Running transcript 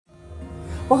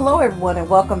Well, hello everyone and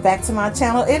welcome back to my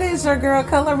channel. It is your girl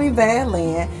Color Me Bad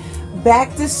Lynn,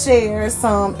 back to share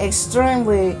some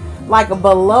extremely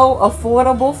below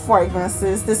affordable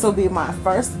fragrances. This will be my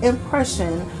first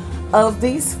impression of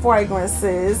these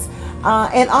fragrances,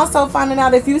 and also finding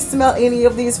out if you smell any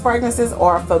of these fragrances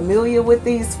or are familiar with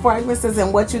these fragrances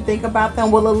and what you think about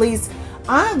them. Well, at least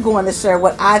I'm going to share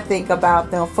what I think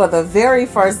about them for the very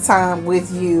first time with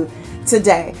you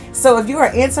today. So if you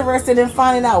are interested in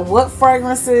finding out what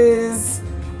fragrances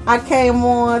I came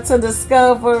on to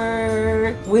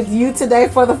discover with you today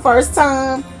for the first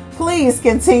time, please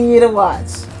continue to watch.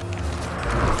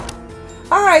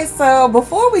 Alright, so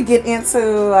before we get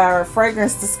into our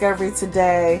fragrance discovery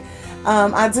today,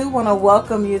 I do want to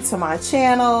welcome you to my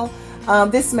channel.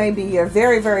 This may be your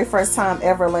very first time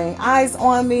ever laying eyes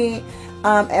on me.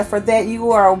 And for that,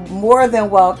 you are more than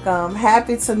welcome.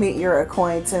 Happy to meet your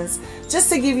acquaintance.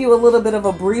 Just to give you a little bit of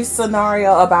a brief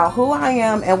scenario about who I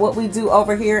am and what we do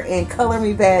over here in Color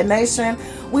Me Bad Nation,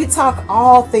 we talk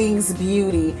all things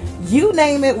beauty. You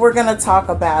name it, we're going to talk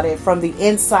about it from the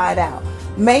inside out.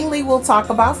 Mainly, we'll talk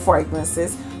about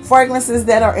fragrances. Fragrances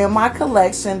that are in my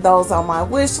collection, those on my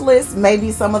wish list,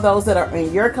 maybe some of those that are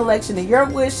in your collection and your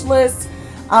wish list.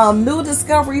 New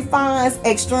discovery finds,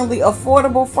 extremely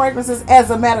affordable fragrances. As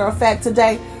a matter of fact,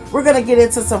 today we're going to get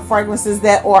into some fragrances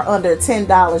that are under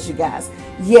 $10, you guys.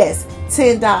 Yes,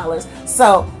 $10.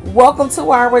 So welcome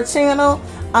to our channel.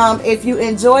 If you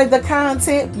enjoyed the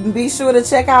content, be sure to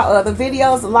check out other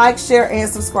videos, like, share, and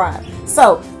subscribe.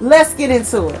 So let's get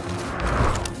into it.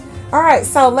 All right,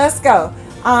 so let's go.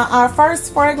 Our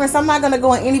first fragrance, I'm not going to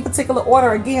go in any particular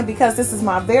order again because this is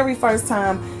my very first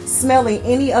time smelling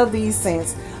any of these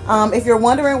scents. If you're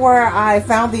wondering where I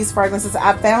found these fragrances,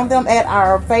 I found them at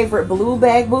our favorite Blue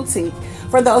Bag Boutique.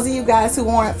 For those of you guys who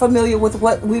aren't familiar with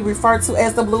what we refer to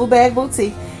as the Blue Bag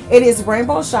Boutique, it is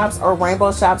Rainbow Shops or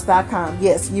rainbowshops.com.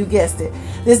 Yes, you guessed it.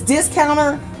 This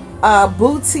discounter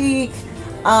boutique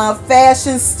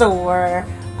fashion store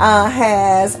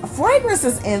has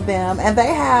fragrances in them, and they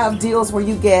have deals where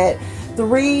you get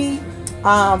 3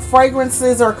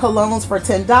 fragrances or colognes for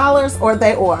 $10, or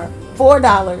they are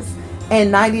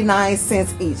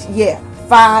 $4.99 each. Yeah,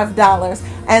 $5.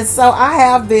 And so I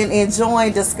have been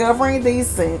enjoying discovering these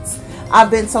scents. I've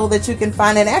been told that you can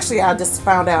find, and actually I just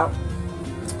found out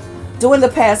during the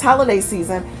past holiday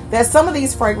season that some of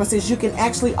these fragrances you can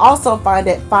actually also find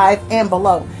at 5 and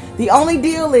below. The only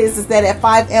deal is that at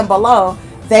 5 and below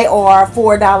they are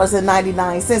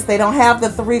 $4.99. They don't have the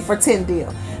 3 for $10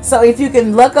 deal. So if you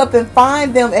can look up and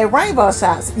find them at Rainbow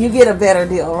Shops, you get a better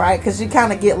deal, right? Because you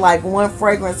kind of get like 1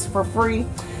 fragrance for free.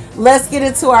 Let's get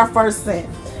into our first scent.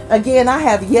 Again, I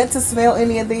have yet to smell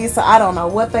any of these, so I don't know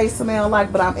what they smell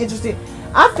like, but I'm interested.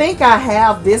 I think I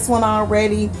have this one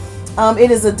already.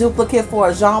 It is a duplicate for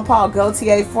a Jean Paul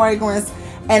Gaultier fragrance,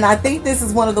 and I think this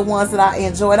is one of the ones that I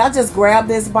enjoyed. I just grabbed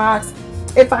this box.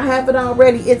 If I have it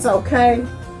already, it's okay.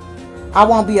 I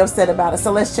won't be upset about it.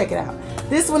 So let's check it out.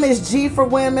 This one is G for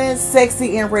Women,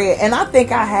 Sexy in Red. And I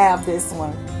think I have this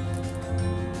one.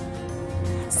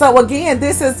 So again,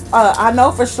 this is, I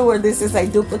know for sure this is a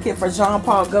duplicate for Jean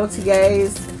Paul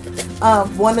Gaultier's,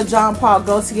 one of Jean Paul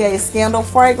Gaultier's Scandal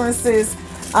fragrances.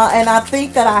 And I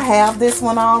think that I have this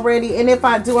one already. And if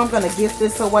I do, I'm going to gift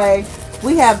this away.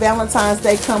 We have Valentine's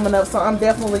Day coming up, so I'm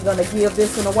definitely going to give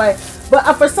this one away.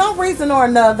 But for some reason or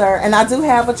another, and I do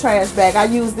have a trash bag. I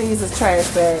use these as trash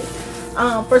bags.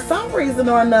 For some reason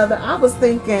or another, I was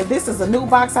thinking this is a new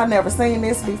box. I've never seen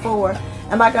this before.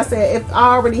 And like I said, if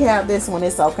I already have this one,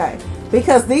 it's okay.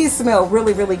 Because these smell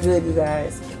really good, you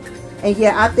guys. And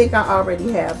yeah, I think I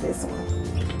already have this one.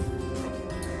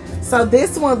 So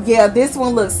this one, yeah, this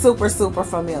one looks super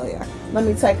familiar. Let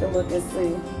me take a look and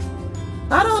see.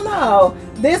 I don't know.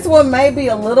 This one may be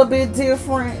a little bit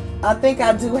different. I think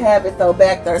I do have it though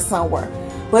back there somewhere.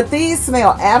 But these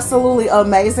smell absolutely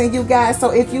amazing, you guys.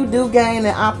 So if you do gain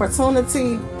an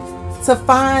opportunity to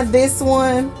find this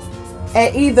one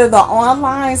at either the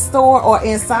online store or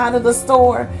inside of the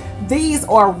store, these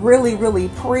are really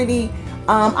pretty.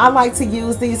 I like to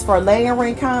use these for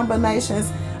layering combinations.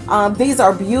 These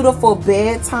are beautiful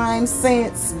bedtime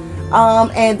scents.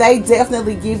 And they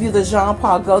definitely give you the Jean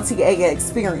Paul Gaultier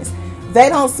experience. They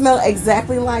don't smell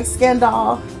exactly like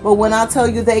Scandal, but when I tell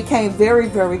you they came very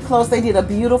close, they did a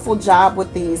beautiful job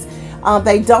with these.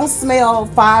 They don't smell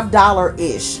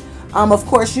 $5-ish. Of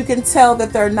course, you can tell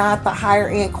that they're not the higher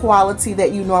end quality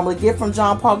that you normally get from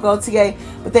Jean Paul Gaultier,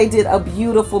 but they did a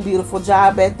beautiful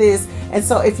job at this. And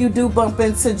so if you do bump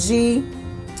into G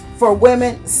for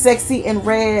Women, Sexy in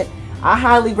Red, I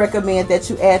highly recommend that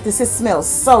you add this. It smells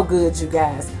so good, you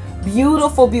guys.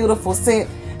 Beautiful scent.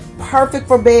 perfect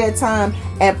for bedtime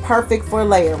and perfect for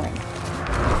layering.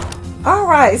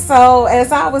 Alright, so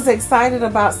as I was excited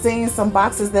about seeing some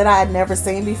boxes that I had never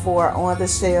seen before on the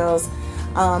shelves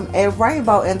at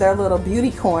Rainbow in their little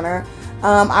beauty corner,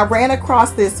 I ran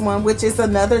across this one, which is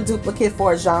another duplicate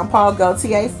for a Jean Paul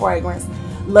Gaultier fragrance.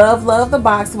 Love the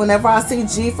box. Whenever I see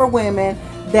G for Women,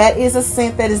 that is a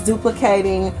scent that is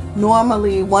duplicating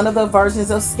normally one of the versions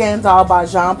of Scandal by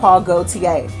Jean Paul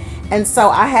Gaultier. And so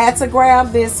I had to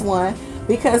grab this one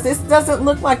because this doesn't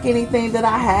look like anything that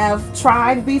I have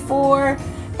tried before.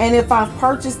 And if I've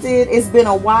purchased it, it's been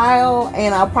a while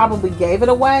and I probably gave it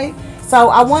away. So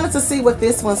I wanted to see what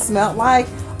this one smelled like.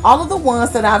 All of the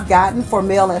ones that I've gotten for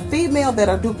male and female that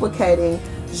are duplicating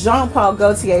Jean Paul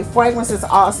Gaultier fragrances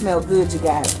all smell good, you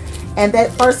guys. And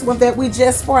that first one that we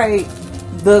just sprayed,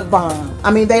 the bomb.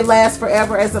 I mean, they last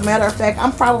forever. As a matter of fact,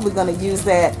 I'm probably going to use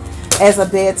that as a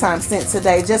bedtime scent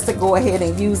today, just to go ahead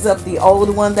and use up the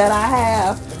old one that I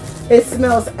have. It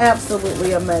smells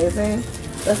absolutely amazing.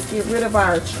 Let's get rid of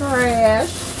our trash,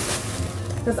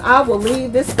 because I will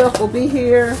leave this stuff will be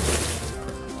here.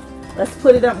 Let's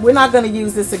put it up. We're not going to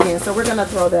use this again, so we're going to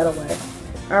throw that away.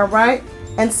 All right.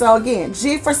 And so again,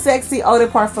 G for Sexy Eau de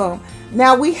Parfum.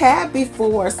 Now, we had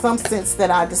before some scents that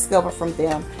I discovered from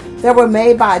them that were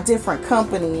made by a different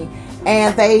company,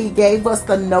 and they gave us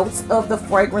the notes of the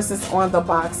fragrances on the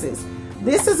boxes.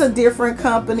 This is a different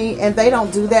company, and they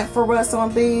don't do that for us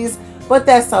on these, but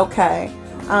that's okay.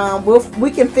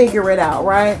 We can figure it out,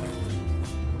 right?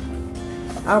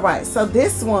 All right, so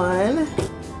this one,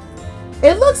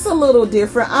 it looks a little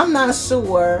different. I'm not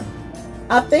sure.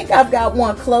 I think I've got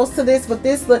one close to this, but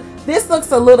this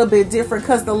looks a little bit different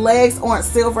because the legs aren't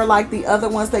silver like the other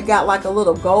ones. They got like a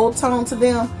little gold tone to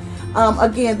them.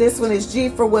 Again, this one is G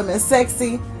for Women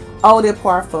Sexy Eau de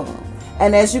Parfum.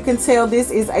 And as you can tell,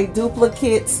 this is a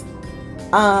duplicate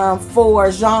for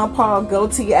Jean Paul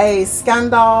Gaultier's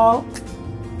Scandal.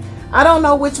 I don't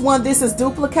know which one this is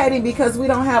duplicating because we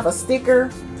don't have a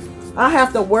sticker. I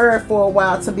have to wear it for a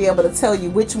while to be able to tell you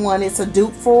which one it's a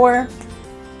dupe for.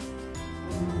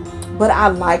 But I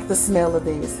like the smell of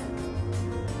this.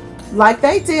 Like,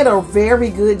 they did a very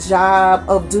good job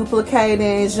of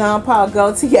duplicating Jean Paul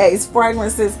Gaultier's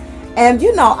fragrances. And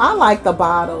you know, I like the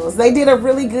bottles. They did a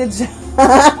really good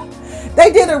job.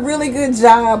 They did a really good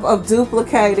job of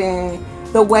duplicating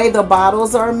the way the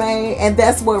bottles are made. And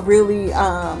that's what really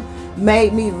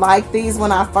made me like these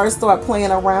when I first started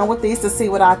playing around with these to see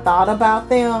what I thought about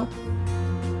them.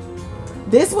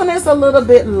 This one is a little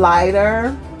bit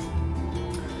lighter.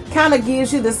 Kind of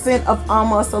gives you the scent of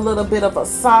almost a little bit of a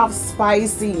soft,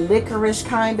 spicy, licorice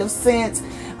kind of scent.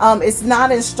 It's not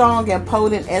as strong and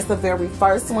potent as the very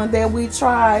first one that we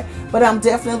tried, but I'm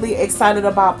definitely excited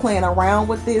about playing around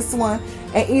with this one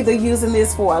and either using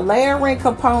this for a layering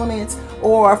component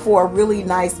or for a really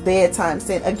nice bedtime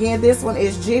scent. Again, this one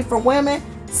is G for Women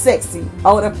Sexy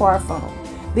Eau de Parfum.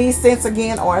 These scents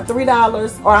again are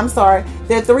 $3, or I'm sorry,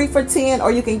 they're 3 for $10,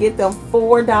 or you can get them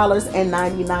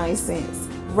 $4.99.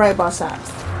 Rainbow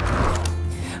shops.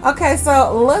 Okay,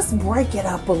 so let's break it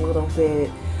up a little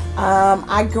bit.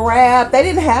 I grabbed, they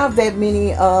didn't have that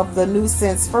many of the new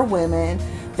scents for women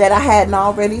that I hadn't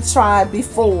already tried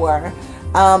before.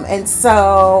 And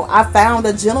so I found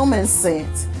a gentleman's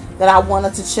scent that I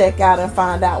wanted to check out and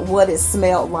find out what it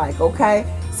smelled like. Okay,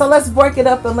 so let's break it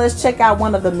up and let's check out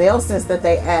one of the male scents that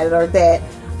they added, or that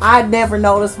I'd never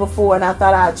noticed before, and I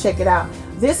thought I'd check it out.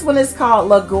 This one is called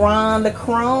Le Grand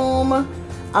Chrome.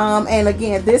 And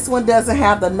again, this one doesn't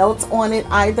have the notes on it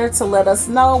either to let us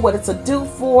know what it's a dupe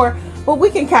for, but we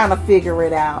can kind of figure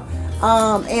it out.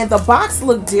 And the box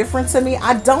looked different to me.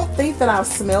 I don't think that I've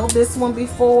smelled this one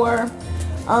before.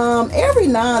 Every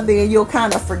now and then you'll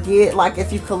kind of forget, like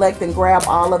if you collect and grab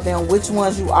all of them, which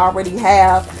ones you already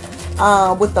have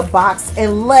with the box,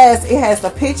 unless it has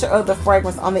the picture of the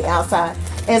fragrance on the outside.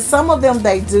 And some of them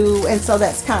they do, and so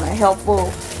that's kind of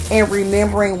helpful in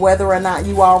remembering whether or not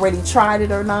you already tried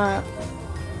it or not.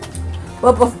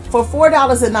 But for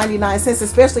 $4.99,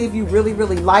 especially if you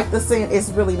really like the scent,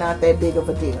 it's really not that big of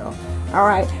a deal. All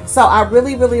right, so I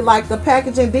really like the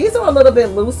packaging. These are a little bit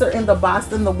looser in the box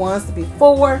than the ones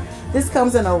before. This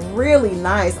comes in a really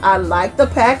nice, I like the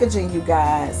packaging, you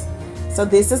guys. So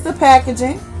this is the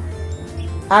packaging.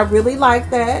 I really like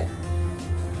that.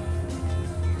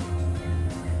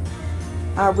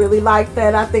 I really like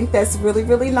that. I think that's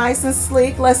really nice and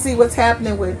sleek. Let's see what's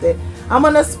happening with it. I'm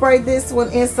going to spray this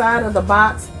one inside of the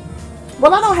box.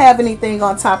 Well, I don't have anything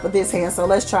on top of this hand, so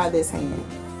let's try this hand.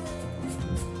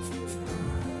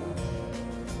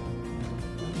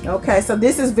 Okay, so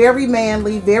this is very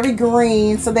manly, very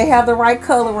green. So they have the right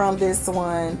color on this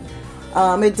one.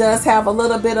 It does have a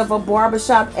little bit of a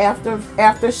barbershop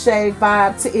aftershave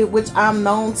vibe to it, which I'm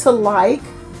known to like.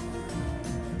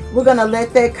 We're gonna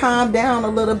let that calm down a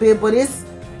little bit, but it's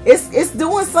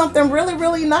doing something really,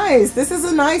 really nice. This is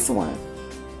a nice one.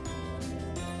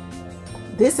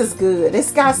 This is good.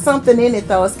 It's got something in it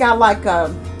though. It's got like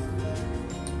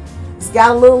it's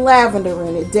got a little lavender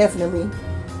in it, definitely.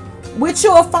 Which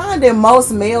you'll find in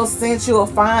most male scents. You'll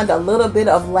find a little bit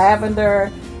of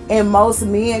lavender in most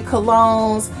men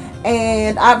colognes.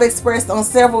 And I've expressed on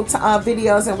several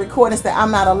videos and recordings that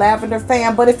I'm not a lavender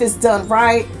fan, but if it's done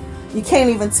right, you can't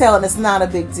even tell, and it's not a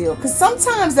big deal. Because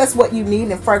sometimes that's what you need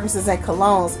in fragrances and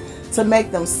colognes, to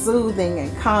make them soothing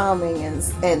and calming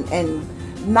and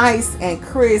nice and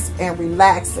crisp and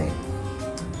relaxing.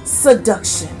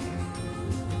 Seduction.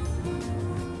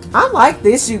 I like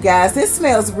this, you guys. This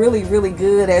smells really, really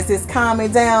good as it's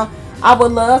calming down. I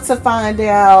would love to find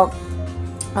out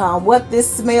what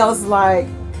this smells like.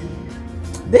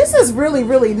 This is really,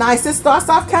 really nice. It starts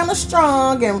off kind of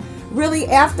strong and really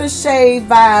aftershave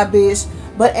vibe-ish,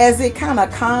 but as it kind of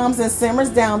calms and simmers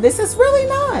down, this is really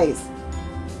nice.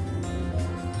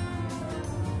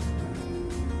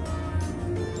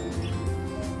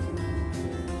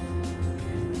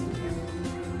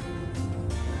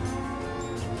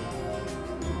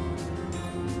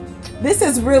 This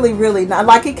is really, really nice.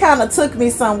 Like, it kind of took me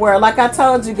somewhere. Like I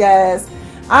told you guys,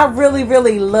 I really,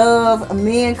 really love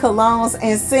men colognes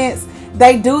and scents.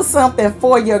 They do something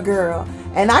for your girl.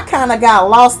 And I kind of got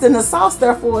lost in the sauce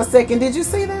there for a second. Did you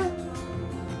see that?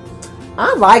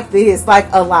 I like this like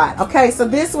a lot. Okay, so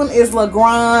this one is Le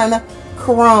Grand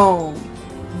Chrome.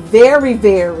 Very,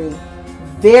 very,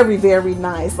 very, very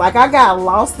nice. Like, I got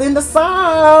lost in the sauce.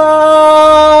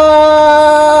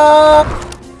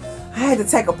 I had to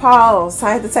take a pause.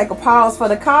 I had to take a pause for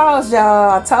the cause,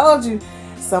 y'all. I told you.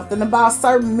 Something about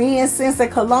certain men scents and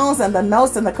colognes and the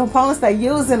notes and the components they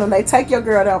use in them. They take your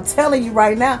girl there. I'm telling you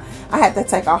right now, I had to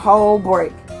take a whole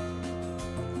break.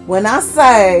 When I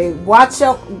say watch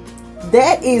out,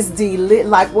 that is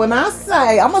like, when I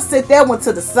say, I'm gonna sit that one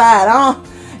to the side.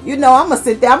 You know, I'm gonna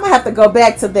sit there. I'm gonna have to go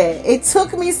back to that. It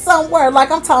took me somewhere.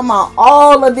 Like, I'm talking about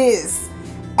all of this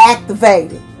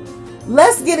activated.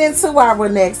 Let's get into our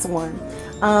next one.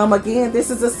 Again, this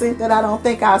is a scent that I don't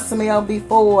think I smelled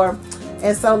before.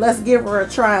 And so let's give her a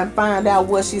try and find out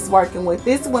what she's working with.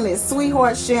 This one is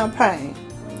Sweetheart Champagne.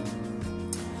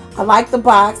 I like the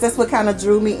box. That's what kind of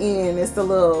drew me in. It's the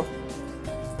little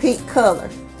pink color.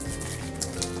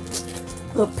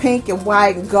 Little pink and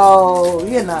white and gold,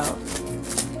 you know.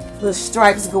 Little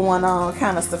stripes going on.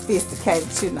 Kind of sophisticated,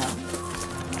 you know.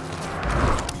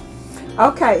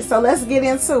 Okay, so let's get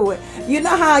into it. You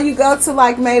know how you go to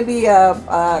like maybe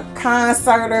a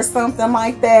concert or something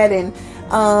like that, and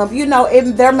you know,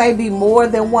 there may be more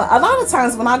than one. A lot of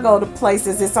times when I go to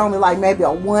places, it's only like maybe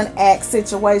a one-act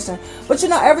situation. But you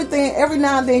know, every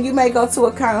now and then you may go to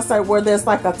a concert where there's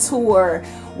like a tour,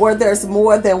 where there's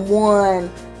more than one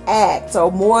act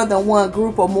or more than one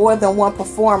group or more than one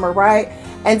performer, right?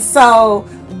 And so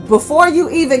before you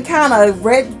even kind of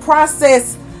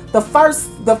process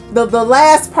the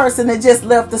last person that just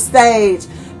left the stage,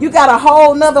 you got a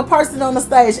whole nother person on the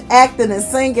stage acting and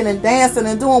singing and dancing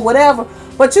and doing whatever,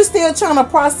 but you're still trying to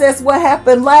process what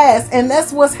happened last. And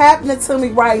that's what's happening to me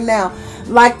right now.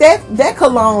 Like, that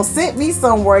cologne sent me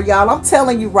somewhere, y'all. I'm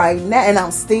telling you right now, and I'm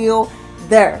still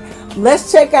there.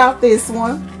 Let's check out this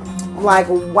one. Like,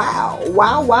 wow,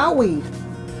 wowee.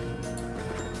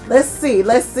 Let's see.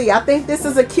 I think this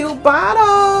is a cute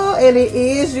bottle, and it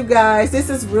is, you guys. This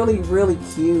is really, really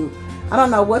cute. I don't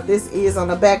know what this is on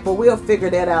the back, but we'll figure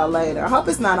that out later. I hope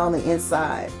it's not on the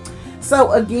inside.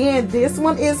 So again, this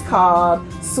one is called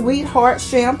Sweetheart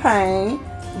Champagne.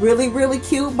 Really, really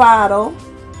cute bottle.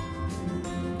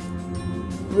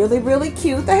 Really, really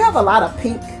cute. They have a lot of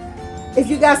pink. If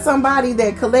you got somebody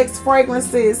that collects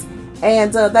fragrances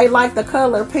and they like the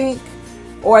color pink,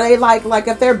 or they like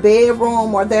if their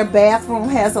bedroom or their bathroom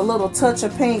has a little touch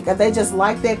of pink, or they just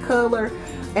like that color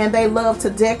and they love to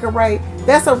decorate,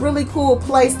 that's a really cool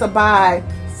place to buy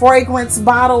fragrance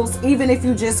bottles. Even if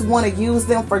you just want to use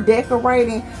them for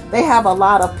decorating, they have a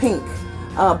lot of pink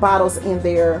bottles in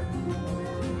their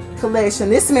collection.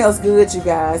 This smells good, you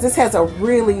guys. This has a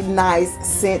really nice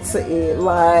scent to it.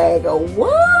 Like,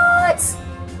 what?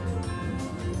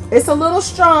 It's a little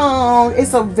strong.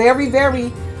 It's a very,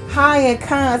 very high in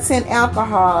content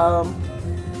alcohol.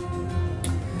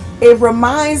 It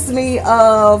reminds me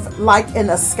of like an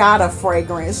Escada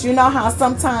fragrance. You know how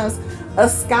sometimes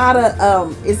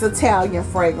Escada is Italian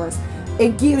fragrance.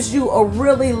 It gives you a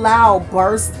really loud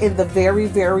burst in the very,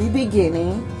 very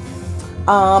beginning.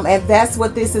 And that's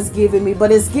what this is giving me.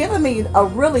 But it's giving me a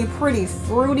really pretty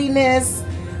fruitiness.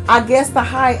 I guess the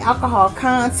high alcohol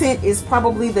content is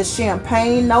probably the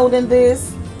champagne note in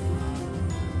this.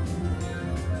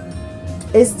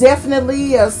 It's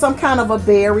definitely some kind of a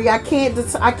berry. I can't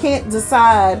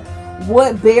decide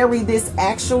what berry this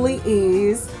actually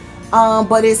is.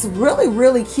 But it's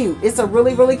really cute. It's a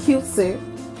really cute scent.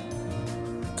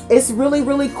 It's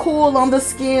really cool on the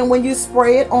skin when you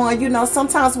spray it on. You know,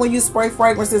 sometimes when you spray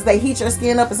fragrances, they heat your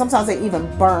skin up, and sometimes they even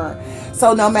burn.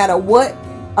 So no matter what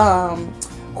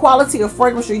quality of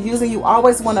fragrance you're using, you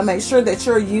always want to make sure that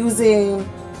you're using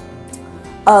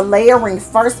layering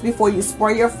first before you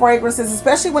spray your fragrances,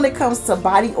 especially when it comes to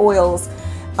body oils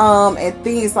and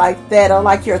things like that, or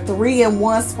like your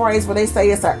 3-in-1 sprays where they say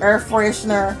it's an air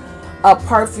freshener, a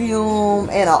perfume,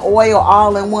 and an oil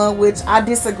all in one, which I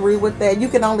disagree with that. You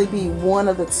can only be one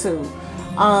of the two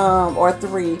or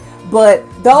three. But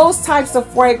those types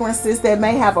of fragrances that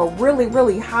may have a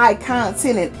really high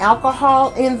content in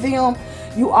alcohol in them,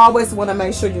 you always want to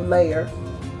make sure you layer.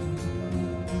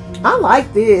 I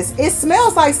like this. It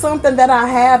smells like something that I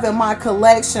have in my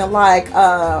collection, like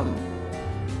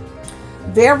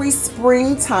very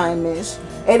springtime-ish.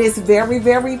 It is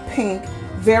very pink,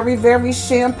 very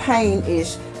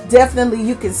champagne-ish. Definitely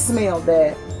you can smell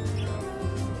that.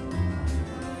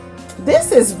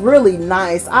 This is really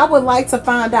nice. I would like to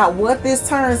find out what this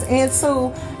turns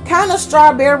into. Kind of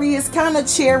strawberry, it's kind of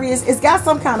cherry. It's got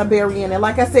some kind of berry in it.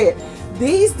 Like I said,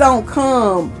 these don't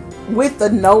come with the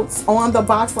notes on the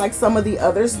box like some of the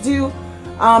others do.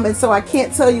 And so I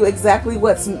can't tell you exactly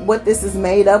what this is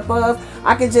made up of.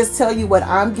 I can just tell you what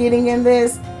I'm getting in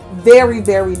this. Very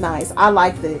nice. I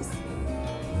like this.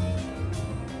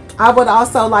 I would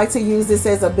also like to use this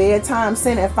as a bedtime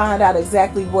scent and find out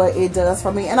exactly what it does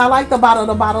for me. And I like the bottle.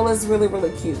 The bottle is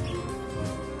really cute.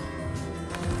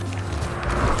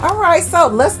 Alright, so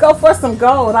let's go for some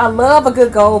gold. I love a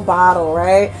good gold bottle,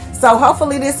 right? So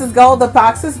hopefully this is gold. The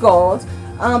box is gold.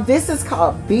 This is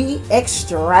called Be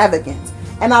Extravagant.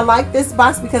 And I like this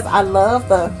box because I love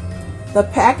the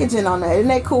packaging on it. Isn't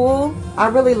that cool? I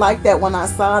really like that when I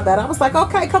saw that. I was like,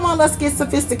 okay, come on, let's get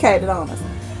sophisticated on us.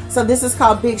 So this is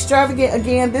called Be Extravagant.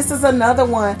 Again, this is another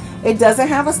one. It doesn't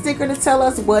have a sticker to tell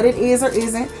us what it is or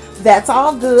isn't. That's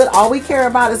all good. All we care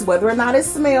about is whether or not it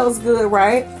smells good,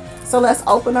 right? So let's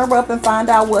open her up and find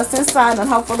out what's inside. And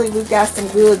hopefully we've got some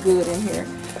good in here.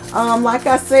 Like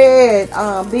I said,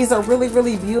 these are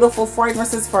really beautiful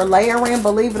fragrances for layering,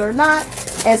 believe it or not.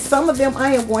 And some of them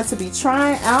I am going to be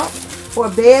trying out for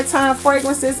bedtime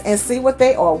fragrances and see what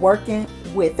they are working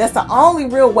with. That's the only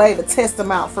real way to test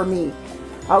them out for me.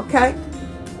 Okay,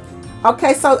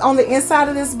 so on the inside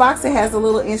of this box, it has a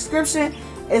little inscription.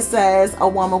 It says, "A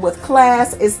woman with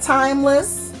class is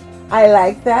timeless." I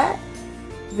like that.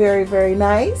 Very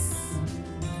nice.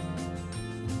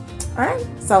 All right,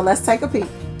 so let's take a peek.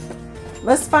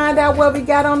 Let's find out what we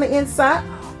got on the inside.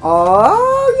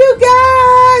 Oh, you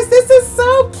guys, this is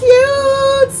so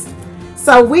cute.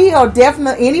 So we are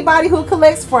definitely, anybody who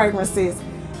collects fragrances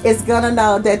is gonna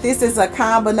know that this is a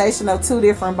combination of two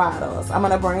different bottles. I'm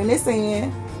gonna bring this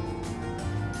in.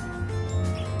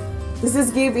 Does this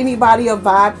give anybody a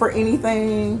vibe for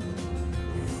anything?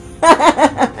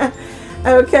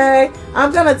 Okay,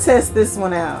 I'm gonna test this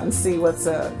one out and see what's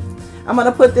up. I'm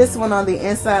gonna put this one on the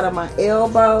inside of my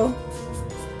elbow.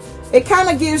 It kind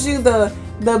of gives you the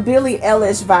Billie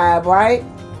Eilish vibe, right?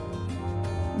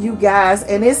 You guys,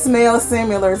 and it smells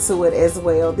similar to it as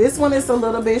well. This one is a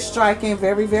little bit striking,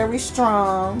 very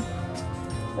strong.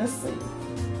 Let's see.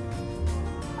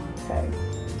 Okay,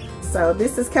 so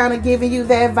this is kind of giving you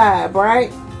that vibe,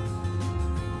 right?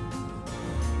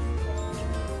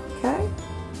 Okay,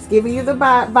 it's giving you the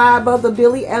vibe of the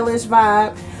Billie Eilish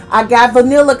vibe. I got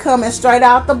vanilla coming straight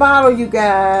out the bottle, you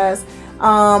guys,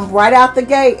 right out the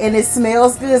gate, and it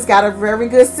smells good. It's got a very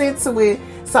good scent to it.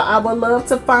 So I would love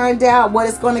to find out what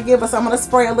it's going to give us. I'm going to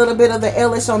spray a little bit of the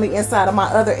Eilish on the inside of my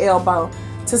other elbow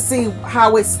to see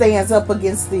how it stands up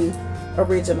against the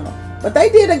original. But they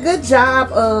did a good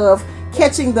job of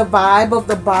catching the vibe of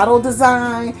the bottle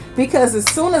design, because as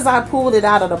soon as I pulled it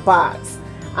out of the box,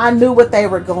 I knew what they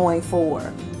were going for.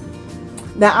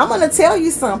 Now I'm going to tell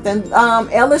you something.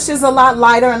 Eilish is a lot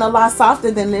lighter and a lot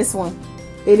softer than this one.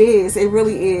 It is. It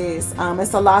really is.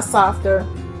 It's a lot softer.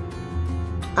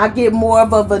 I get more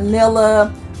of a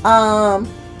vanilla.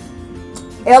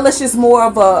 Eilish is more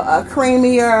of a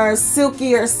creamier,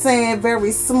 silkier scent,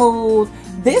 very smooth.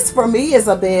 This for me is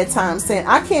a bedtime scent.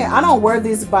 I don't wear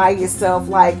this by itself,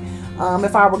 like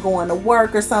if I were going to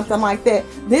work or something like that.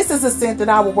 This is a scent that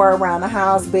I would wear around the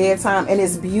house, bedtime, and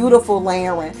it's beautiful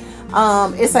layering.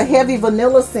 It's a heavy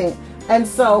vanilla scent, And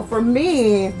so for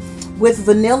me, with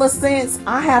vanilla scents,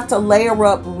 I have to layer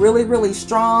up really, really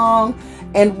strong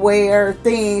and wear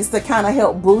things to kind of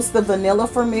help boost the vanilla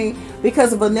for me,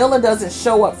 because vanilla doesn't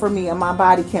show up for me in my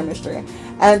body chemistry.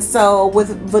 And so with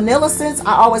vanilla scents,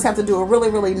 I always have to do a really,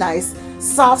 really nice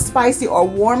soft spicy or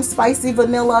warm spicy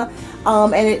vanilla,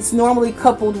 and it's normally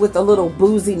coupled with a little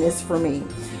booziness for me.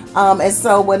 And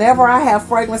so whenever I have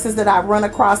fragrances that I run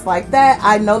across like that,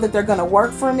 I know that they're going to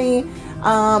work for me.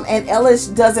 And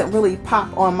Elish doesn't really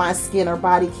pop on my skin or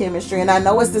body chemistry, and I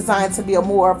know it's designed to be a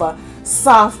more of a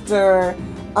softer,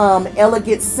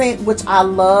 elegant scent, which I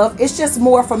love. It's just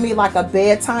more for me like a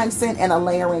bedtime scent and a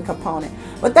layering component.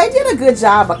 But they did a good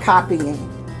job of copying.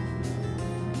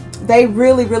 They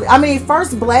really, really, I mean,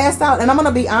 first blast out, and I'm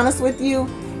gonna be honest with you,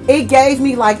 it gave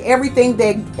me like everything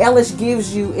that Elish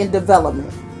gives you in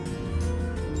development.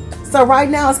 So right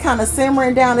now it's kind of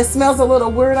simmering down. It smells a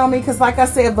little weird on me because, like I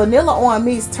said, vanilla on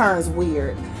me turns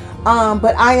weird.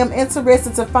 But I am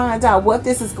interested to find out what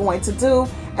this is going to do,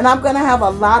 and I'm going to have a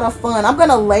lot of fun. I'm going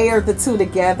to layer the two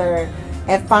together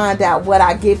and find out what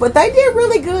I get. But they did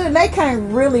really good, and they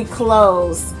came really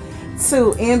close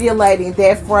to emulating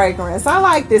that fragrance. I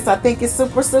like this. I think it's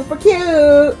super, super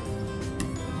cute.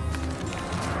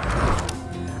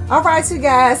 All right, you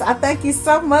guys, I thank you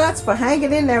so much for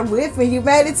hanging in there with me. You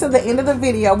made it to the end of the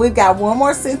video. We've got one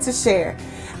more scent to share.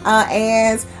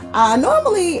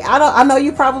 Normally, I know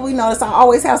you probably noticed, I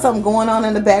always have something going on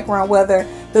in the background, whether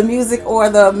the music or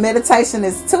the meditation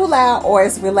is too loud or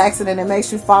it's relaxing and it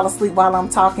makes you fall asleep while I'm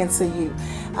talking to you.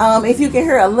 If you can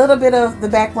hear a little bit of the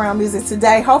background music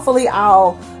today, hopefully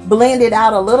I'll blend it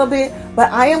out a little bit.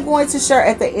 But I am going to share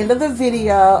at the end of the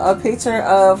video a picture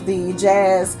of the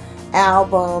jazz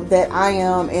album that I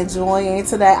am enjoying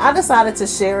today. I decided to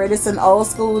share it. It's an old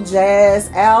school jazz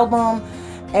album,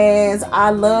 and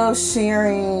I love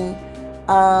sharing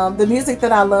the music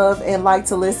that I love and like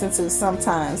to listen to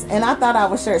sometimes, and I thought I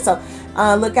would share it. So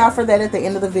look out for that at the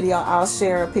end of the video. I'll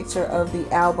share a picture of the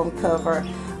album cover.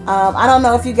 I don't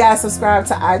know if you guys subscribe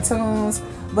to iTunes,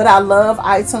 but I love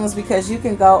iTunes because you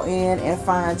can go in and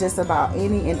find just about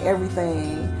any and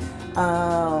everything.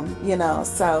 You know,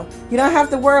 so you don't have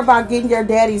to worry about getting your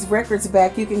daddy's records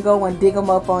back. You can go and dig them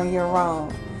up on your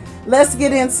own. Let's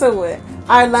get into it.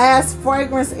 Our last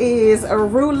fragrance is a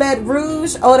Roulette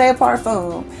Rouge Eau de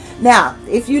Parfum. Now,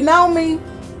 if you know me,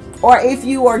 or if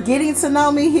you are getting to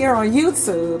know me here on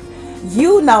YouTube,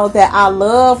 you know that I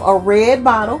love a red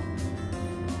bottle.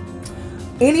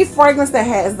 Any fragrance that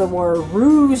has the word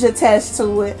rouge attached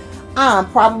to it, I'm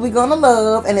probably gonna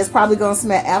love, and it's probably gonna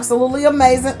smell absolutely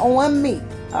amazing on me.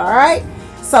 All right,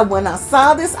 so when I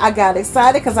saw this, I got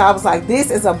excited because I was like,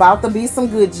 this is about to be some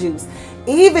good juice.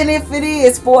 Even if it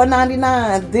is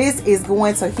 $4.99, this is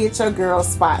going to hit your girl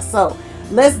spot. So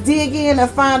let's dig in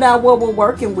and find out what we're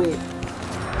working with.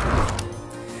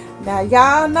 Now,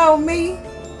 y'all know me,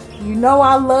 you know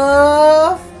I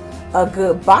love a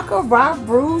good Baccarat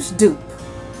Rouge dupe,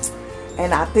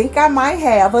 and I think I might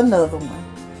have another one.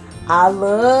 I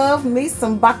love me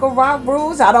some Baccarat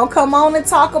Rouge. I don't come on and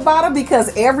talk about it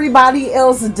because everybody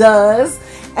else does.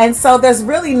 And so there's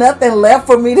really nothing left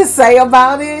for me to say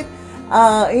about it.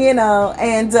 You know,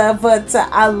 and but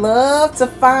I love to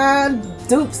find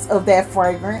dupes of that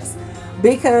fragrance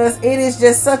because it is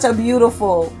just such a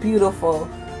beautiful, beautiful,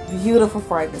 beautiful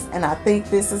fragrance. And I think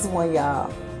this is one,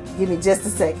 y'all. Give me just a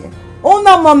second.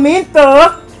 Una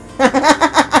momento.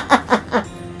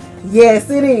 Yes,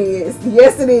 it is.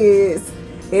 Yes, it is.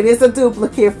 It is a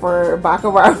duplicate for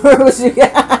Baccarat Rouge.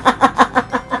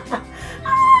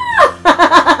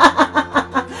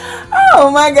 Oh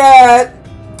my God.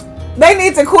 They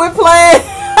need to quit playing.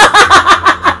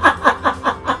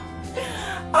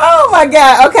 Oh my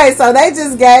God. Okay, so they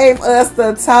just gave us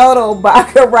the total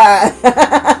Baccarat.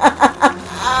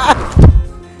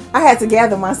 I had to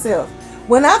gather myself.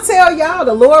 When I tell y'all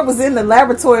the Lord was in the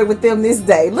laboratory with them this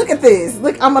day, look at this.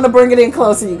 Look, I'm going to bring it in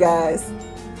closer, you guys.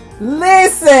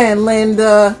 Listen,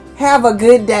 Linda, have a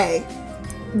good day.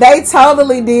 They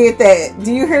totally did that.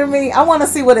 Do you hear me? I want to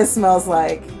see what it smells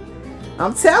like.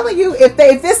 I'm telling you, if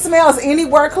it smells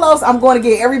anywhere close, I'm going to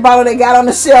get every bottle they got on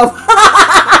the shelf.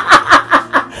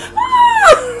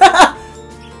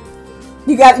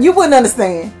 You wouldn't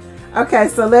understand. Okay,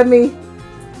 so let me.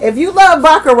 If you love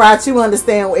Baccarat, you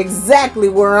understand exactly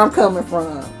where I'm coming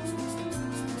from.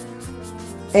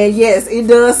 And yes, it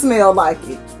does smell like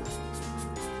it.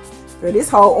 But this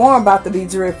whole arm about to be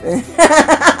dripping.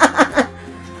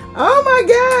 Oh my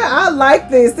God, I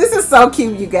like this. This is so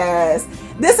cute, you guys.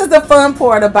 This is the fun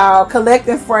part about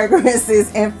collecting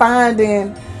fragrances and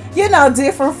finding, you know,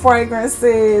 different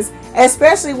fragrances,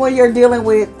 especially when you're dealing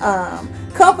with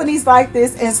companies like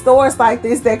this and stores like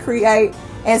this that create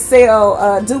and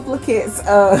sell duplicates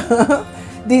of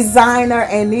designer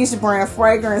and niche brand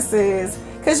fragrances,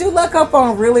 because you look up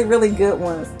on really, really good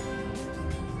ones.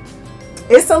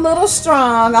 It's a little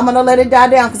strong. I'm going to let it die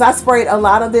down because I sprayed a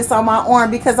lot of this on my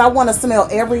arm because I want to smell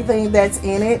everything that's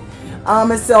in it.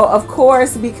 And so, of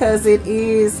course, because it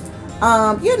is,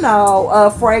 you know,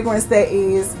 a fragrance that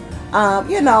is,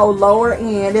 you know, lower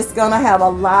end, it's going to have a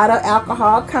lot of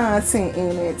alcohol content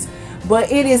in it.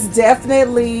 But it is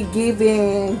definitely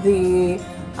giving the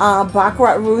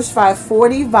Baccarat Rouge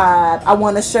 540 vibe. I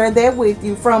want to share that with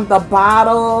you, from the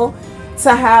bottle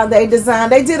to how they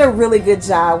designed. They did a really good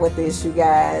job with this, you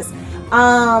guys.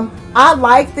 I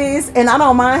like this, and I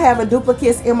don't mind having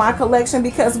duplicates in my collection,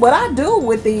 because what I do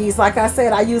with these, like I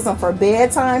said, I use them for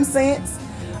bedtime scents.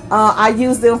 I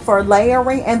use them for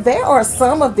layering, and there are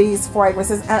some of these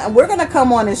fragrances, and we're going to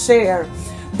come on and share.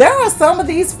 There are some of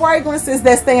these fragrances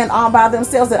that stand all by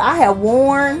themselves that I have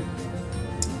worn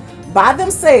by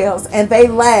themselves, and they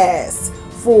last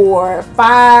for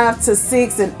 5 to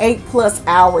 6 and 8+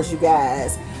 hours, you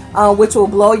guys, which will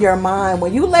blow your mind.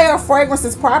 When you layer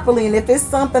fragrances properly, and if it's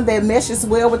something that meshes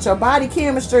well with your body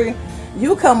chemistry,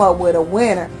 you come up with a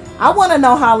winner. I want to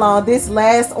know how long this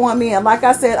lasts on me, and like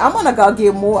I said, I'm gonna go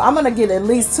get more. I'm gonna get at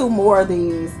least 2 more of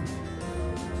these,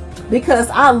 because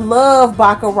I love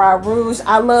Baccarat Rouge.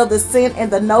 I love the scent and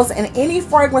the notes, and any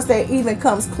fragrance that even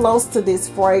comes close to this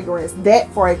fragrance,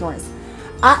 that fragrance,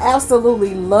 I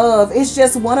absolutely love. It's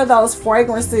just one of those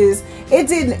fragrances. It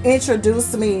didn't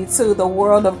introduce me to the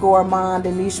world of gourmand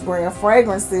and niche brand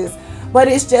fragrances, but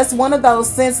it's just one of those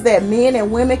scents that men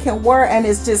and women can wear, and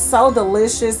it's just so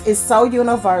delicious. It's so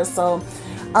universal.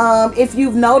 If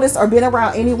you've noticed or been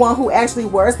around anyone who actually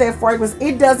wears that fragrance,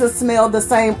 it doesn't smell the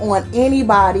same on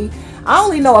anybody. I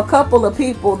only know a couple of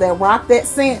people that rock that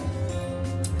scent,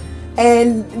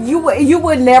 and you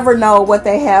would never know what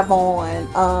they have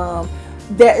on.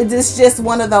 It's just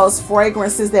one of those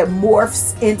fragrances that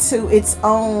morphs into its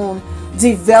own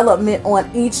development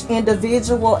on each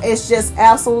individual. It's just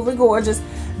absolutely gorgeous.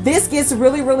 This gets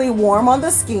really, really warm on the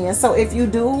skin. So if you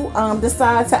do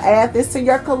decide to add this to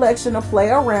your collection or play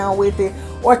around with it,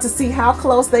 or to see how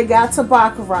close they got to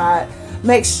Baccarat,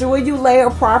 make sure you layer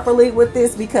properly with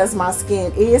this, because my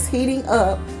skin is heating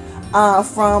up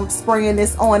from spraying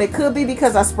this on. It could be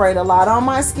because I sprayed a lot on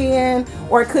my skin,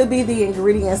 or it could be the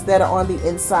ingredients that are on the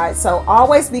inside. So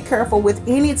always be careful with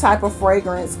any type of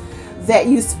fragrance that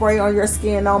you spray on your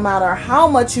skin, no matter how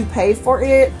much you pay for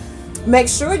it. Make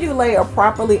sure you layer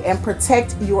properly and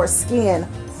protect your skin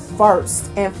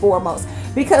first and foremost,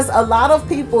 because a lot of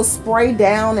people spray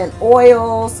down in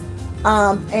oils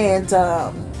and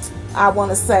I want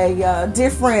to say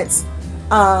different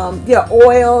your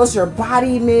oils, your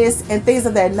body mist, and things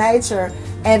of that nature,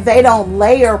 and they don't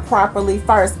layer properly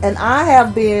first. And I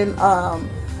have been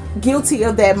guilty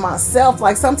of that myself.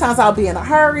 Like, sometimes I'll be in a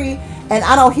hurry and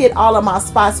I don't hit all of my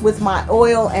spots with my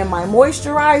oil and my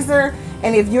moisturizer.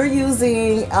 And if you're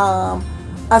using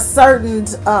a certain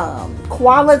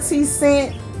quality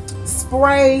scent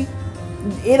spray,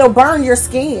 it'll burn your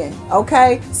skin.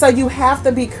 Okay, so you have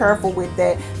to be careful with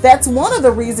that. That's one of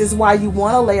the reasons why you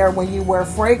want to layer when you wear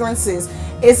fragrances.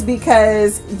 It's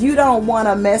because you don't want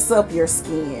to mess up your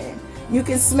skin. You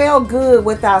can smell good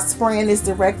without spraying this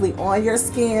directly on your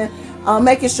skin.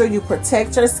 Making sure you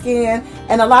protect your skin.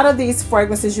 And a lot of these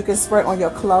fragrances you can spray on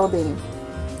your clothing,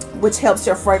 which helps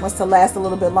your fragrance to last a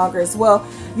little bit longer as well.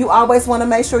 You always want to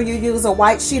make sure you use a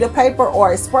white sheet of paper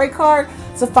or a spray card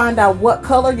to find out what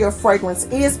color your fragrance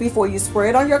is before you spray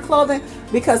it on your clothing.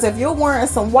 Because if you're wearing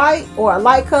some white or a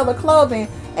light color clothing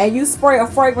and you spray a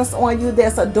fragrance on you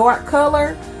that's a dark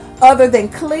color other than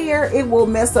clear, it will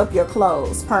mess up your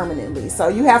clothes permanently. So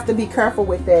you have to be careful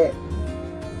with that.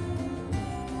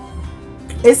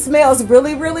 It smells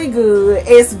really, really good.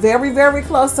 It's very, very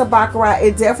close to Baccarat.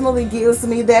 It definitely gives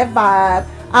me that vibe.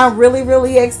 I'm really,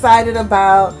 really excited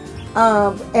about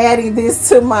adding this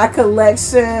to my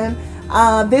collection.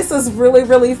 This is really,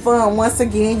 really fun. Once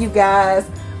again, you guys,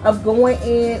 of going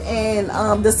in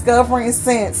and discovering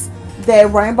scents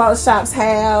that rainbow shops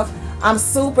have. I'm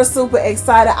super, super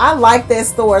excited. I like that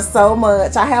store so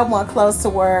much. I have one close to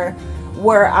where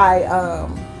I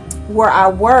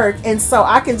work, and so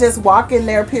I can just walk in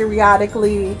there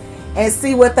periodically and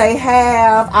see what they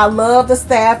have. I love the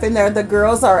staff in there. The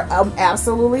girls are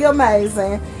absolutely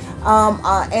amazing,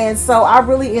 and so I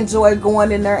really enjoy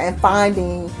going in there and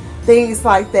finding things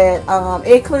like that.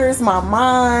 It clears my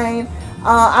mind.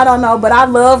 I don't know, but I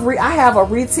love I have a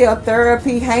retail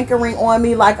therapy hankering on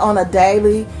me, like on a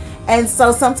daily, And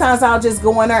so sometimes I'll just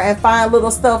go in there and find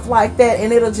little stuff like that,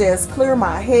 and it'll just clear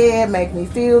my head, make me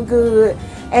feel good.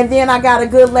 And then I got a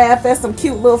good laugh at some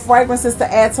cute little fragrances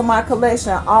to add to my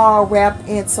collection, all wrapped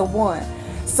into one.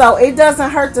 So it doesn't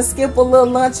hurt to skip a little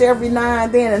lunch every now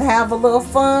and then and have a little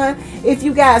fun. If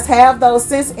you guys have those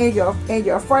scents in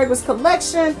your fragrance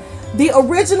collection, the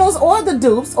originals or the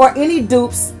dupes, or any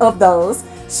dupes of those,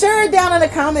 share it down in the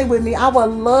comment with me. I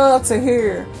would love to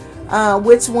hear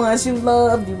which ones you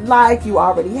love, you like, you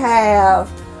already have.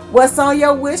 What's on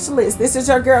your wish list? This is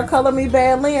your girl, Color Me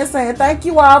Bad Lynn, saying thank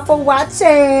you all for watching.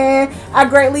 I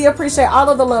greatly appreciate all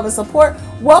of the love and support.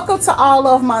 Welcome to all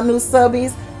of my new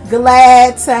subbies.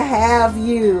 Glad to have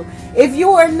you. If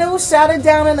you are new, shout it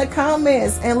down in the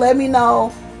comments and let me know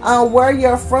where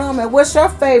you're from and what's your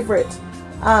favorite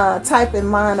type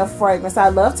and line of fragrance.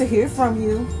 I'd love to hear from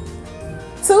you.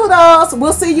 Toodles.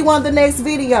 We'll see you on the next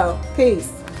video.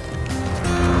 Peace.